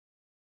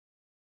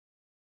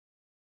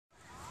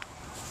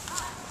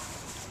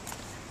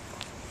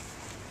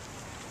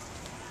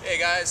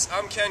guys,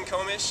 I'm Ken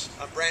Komish.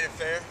 I'm Brandon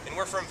Fair. And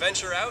we're from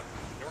Venture Out,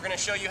 and we're going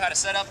to show you how to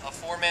set up a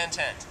 4-man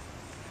tent.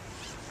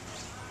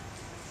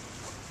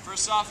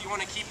 First off, you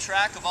want to keep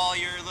track of all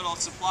your little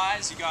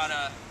supplies. We got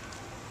a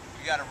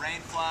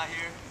rain fly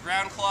here.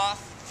 ground cloth.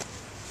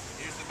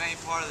 Here's the main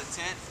part of the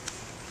tent.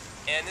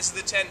 And this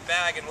is the tent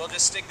bag, and we'll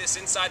just stick this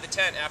inside the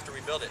tent after we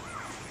build it.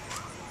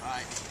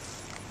 Alright.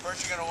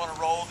 First you're going to want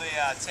to roll the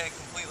tent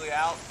completely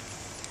out.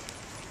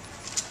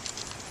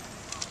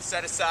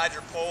 Set aside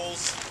your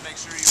poles. Make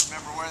sure you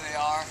remember where they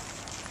are.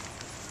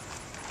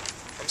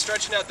 I'm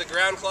stretching out the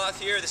ground cloth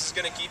here. This is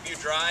going to keep you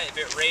dry if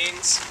it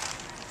rains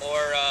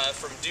or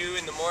from dew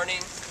in the morning.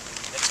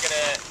 It's going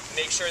to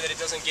make sure that it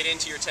doesn't get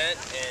into your tent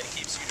and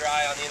keeps you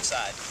dry on the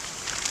inside.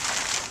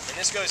 And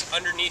this goes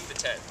underneath the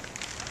tent.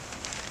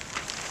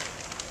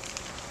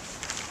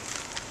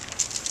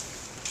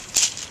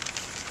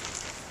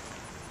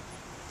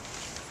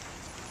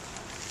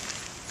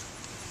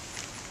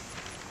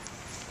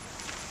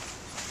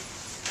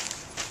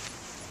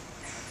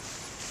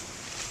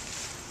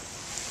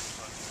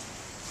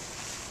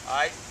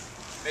 Alright,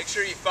 make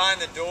sure you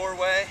find the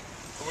doorway.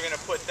 We're going to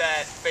put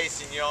that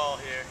facing y'all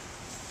here.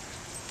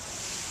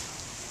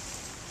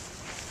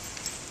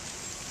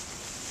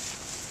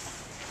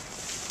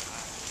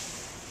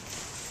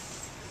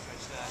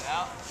 Stretch that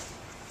out.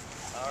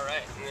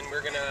 Alright, and then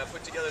we're going to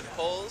put together the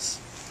poles.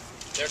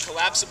 They're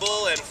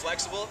collapsible and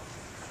flexible.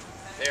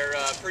 They're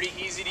pretty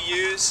easy to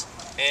use,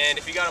 and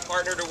if you got a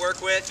partner to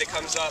work with, it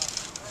comes up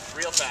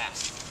real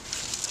fast.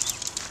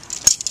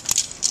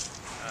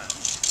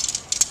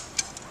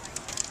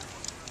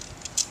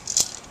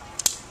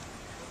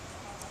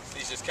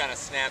 These just kind of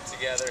snap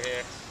together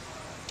here.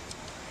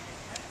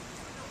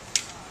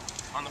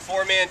 On the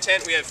 4-man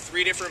tent, we have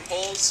 3 different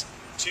poles.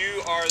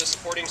 2 are the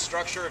supporting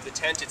structure of the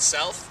tent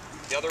itself.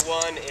 The other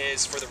one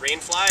is for the rain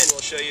fly, and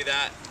we'll show you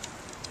that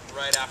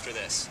right after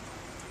this.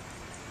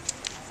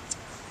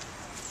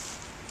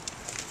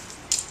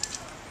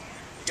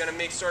 You're going to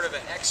make sort of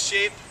an X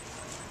shape,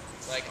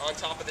 like on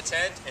top of the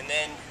tent, and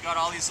then you've got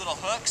all these little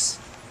hooks,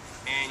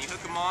 and you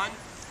hook them on.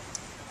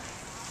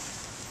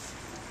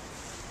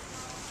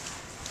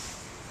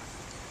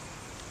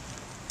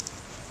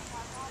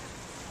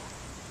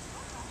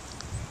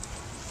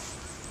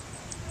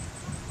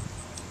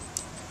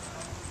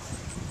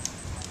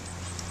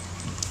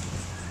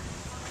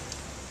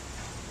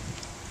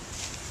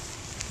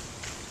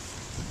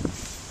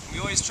 We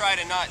always try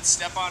to not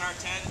step on our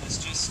tent.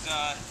 It's just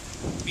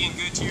being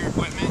good to your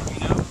equipment, you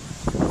know,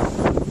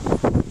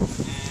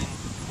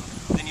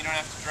 and then you don't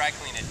have to dry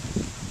clean it.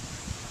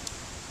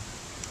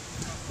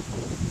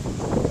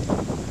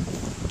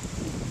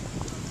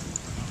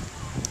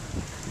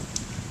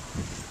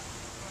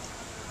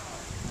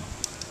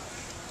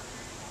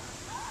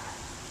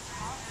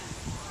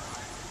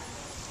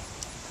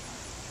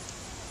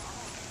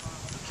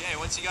 Okay,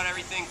 once you got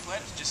everything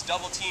clipped, just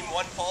double team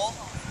one pole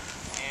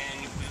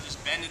and we'll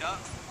just bend it up.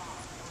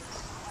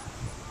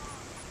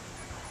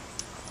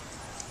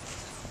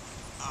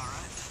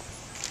 Alright.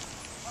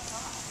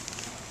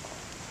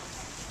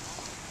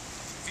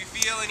 If you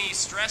feel any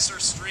stress or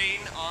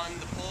strain on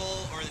the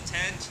pole or the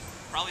tent,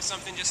 probably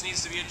something just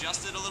needs to be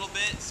adjusted a little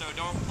bit, so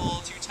don't pull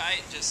too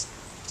tight. Just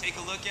take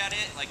a look at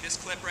it, like this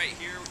clip right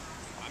here.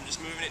 I'm just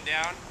moving it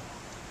down,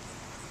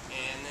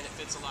 and then it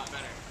fits a lot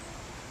better.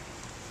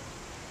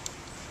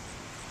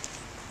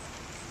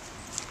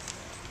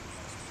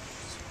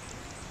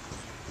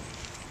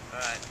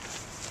 Alright.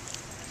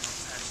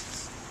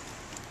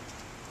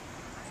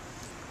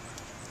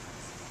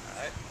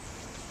 Alright.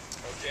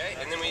 Okay,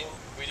 and then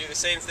we do the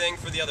same thing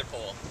for the other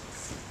pole.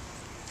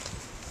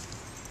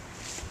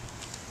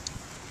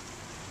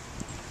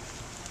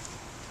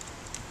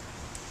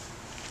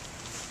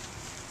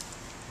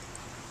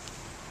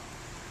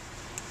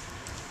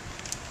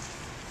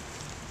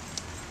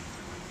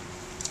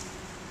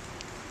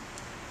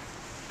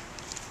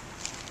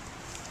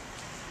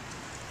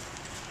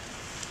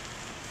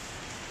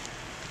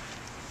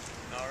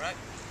 Alright.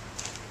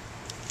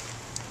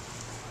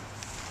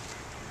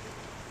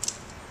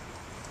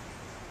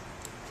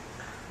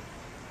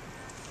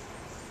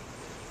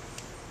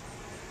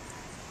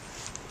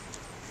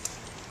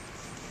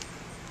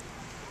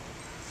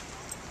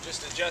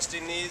 Just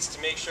adjusting these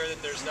to make sure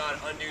that there's not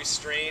undue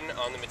strain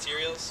on the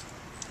materials.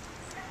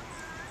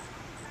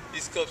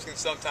 These clips can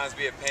sometimes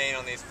be a pain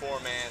on these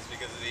 4-mans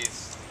because of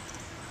these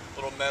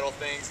little metal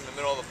things in the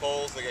middle of the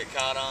poles that get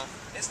caught on.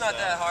 It's not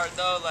that hard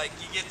though, like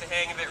you get the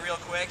hang of it real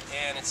quick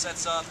and it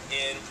sets up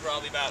in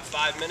probably about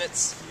 5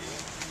 minutes.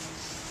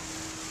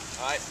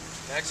 Alright,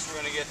 next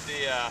we're going to get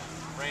the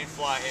rain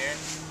fly here.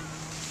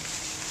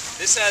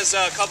 This has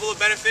a couple of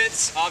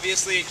benefits.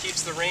 Obviously it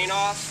keeps the rain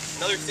off.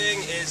 Another thing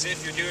is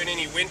if you're doing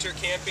any winter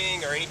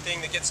camping or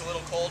anything that gets a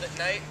little cold at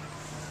night,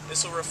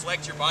 this will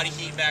reflect your body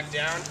heat back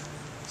down,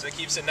 so it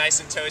keeps it nice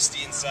and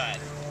toasty inside.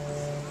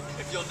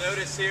 If you'll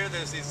notice here,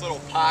 there's these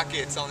little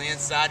pockets on the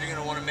inside. You're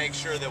going to want to make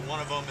sure that one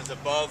of them is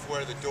above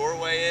where the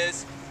doorway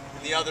is,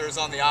 and the other is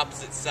on the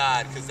opposite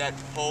side, because that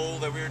pole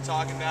that we were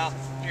talking about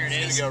Here it is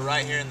going is. to go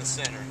right here in the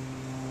center.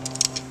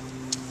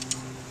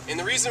 And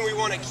the reason we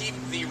want to keep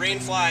the rain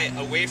fly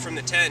away from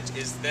the tent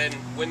is then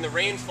when the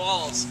rain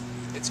falls,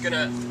 it's going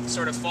to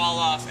sort of fall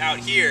off out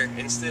here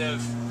instead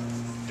of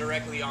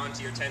directly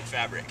onto your tent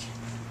fabric.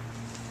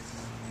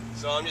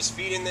 So I'm just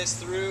feeding this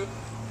through,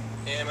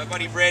 and my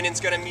buddy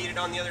Brandon's going to meet it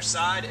on the other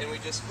side, and we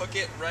just hook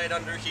it right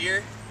under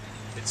here.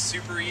 It's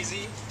super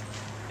easy,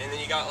 and then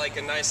you got like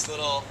a nice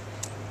little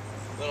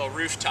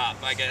rooftop,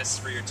 I guess,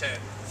 for your tent.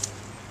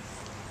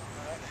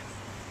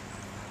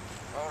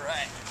 All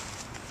right.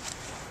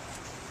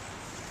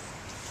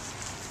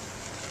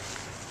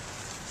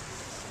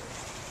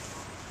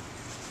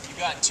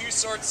 You got two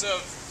sorts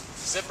of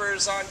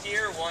zippers on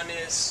here. One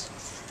is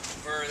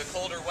for the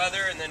colder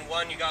weather, and then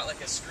one you got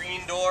like a screen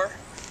door.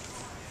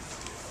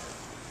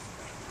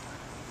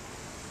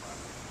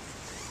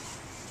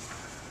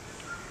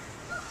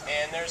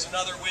 And there's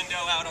another window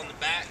out on the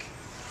back,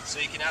 so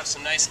you can have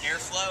some nice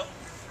airflow.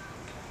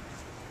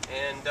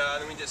 And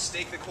then we just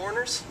stake the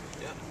corners.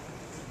 Yep.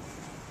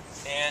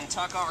 And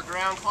tuck our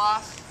ground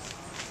cloth.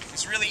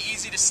 It's really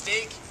easy to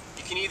stake.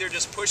 You can either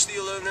just push the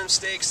aluminum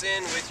stakes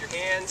in with your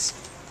hands,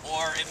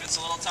 or if it's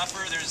a little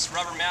tougher, there's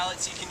rubber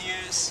mallets you can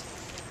use.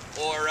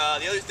 Or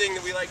the other thing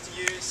that we like to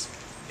use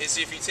is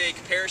if you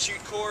take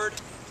parachute cord,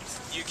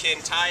 you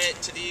can tie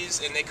it to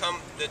these, and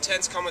the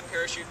tents come with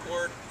parachute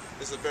cord.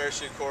 This is the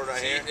parachute cord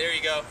right here. There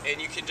you go. And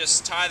you can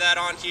just tie that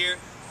on here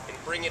and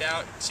bring it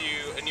out to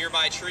a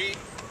nearby tree,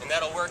 and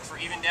that'll work for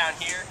even down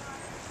here.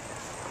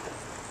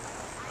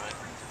 Right.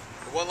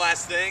 One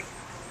last thing,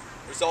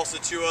 there's also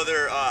two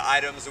other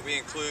items that we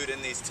include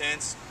in these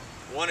tents.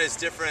 One is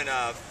different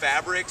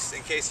fabrics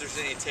in case there's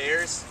any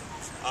tears.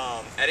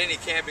 At any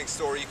camping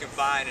store you can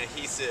buy an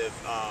adhesive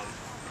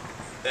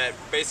that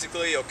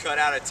basically you'll cut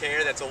out a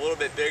tear that's a little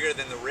bit bigger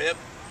than the rib.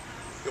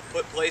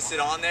 You'll place it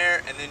on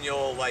there, and then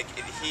you'll like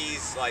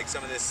adhese like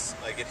some of this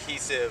like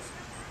adhesive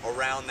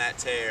around that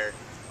tear,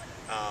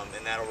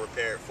 and that'll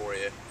repair it for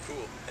you.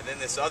 Cool. And then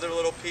this other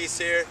little piece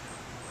here,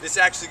 this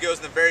actually goes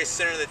in the very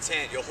center of the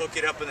tent. You'll hook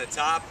it up in the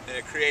top, and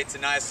it creates a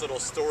nice little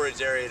storage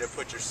area to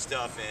put your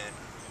stuff in.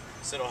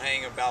 So it'll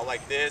hang about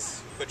like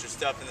this. Put your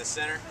stuff in the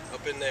center,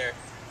 Up in there.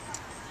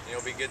 and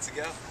you'll be good to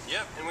go.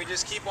 Yep. And we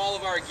just keep all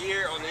of our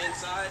gear on the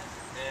inside,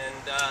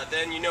 and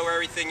then you know where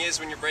everything is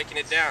when you're breaking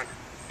it down.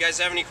 You guys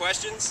have any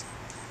questions?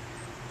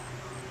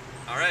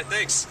 All right,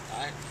 thanks. All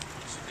right,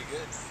 should be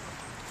good.